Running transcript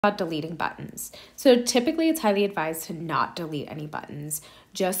about deleting buttons. So typically it's highly advised to not delete any buttons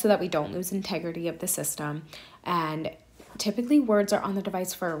just so that we don't lose integrity of the system. And typically words are on the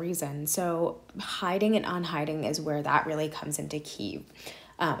device for a reason. So hiding and unhiding is where that really comes into key,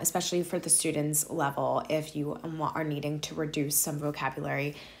 especially for the students level. If you are needing to reduce some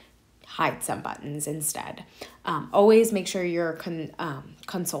vocabulary, hide some buttons instead. Always make sure you're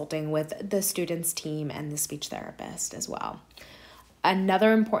consulting with the student's team and the speech therapist as well.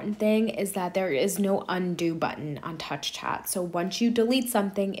 Another important thing is that there is no undo button on TouchChat. So once you delete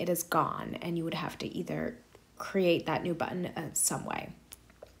something, it is gone, and you would have to either create that new button some way.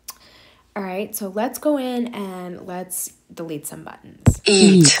 All right, so let's go in and let's delete some buttons.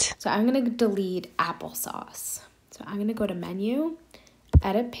 Eat. So I'm going to delete applesauce. So I'm going to go to menu,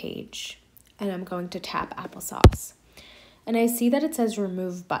 edit page, and I'm going to tap applesauce. And I see that it says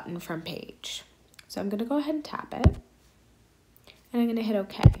remove button from page. So I'm going to go ahead and tap it. And I'm going to hit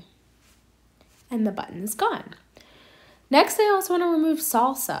OK. And the button is gone. Next, I also want to remove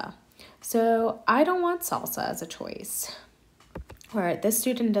salsa. So I don't want salsa as a choice. Or this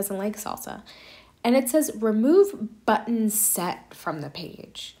student doesn't like salsa. And it says remove button set from the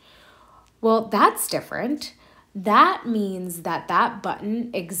page. Well, that's different. That means that that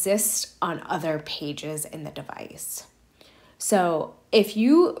button exists on other pages in the device. So if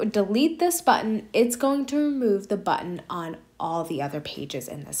you delete this button, it's going to remove the button on all the other pages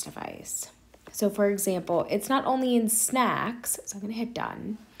in this device. So for example, it's not only in snacks, so I'm going to hit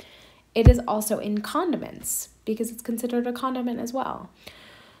done. It is also in condiments because it's considered a condiment as well.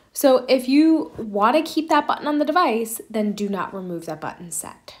 So if you want to keep that button on the device, then do not remove that button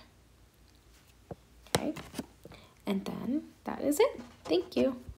set. Okay. And then that is it. Thank you.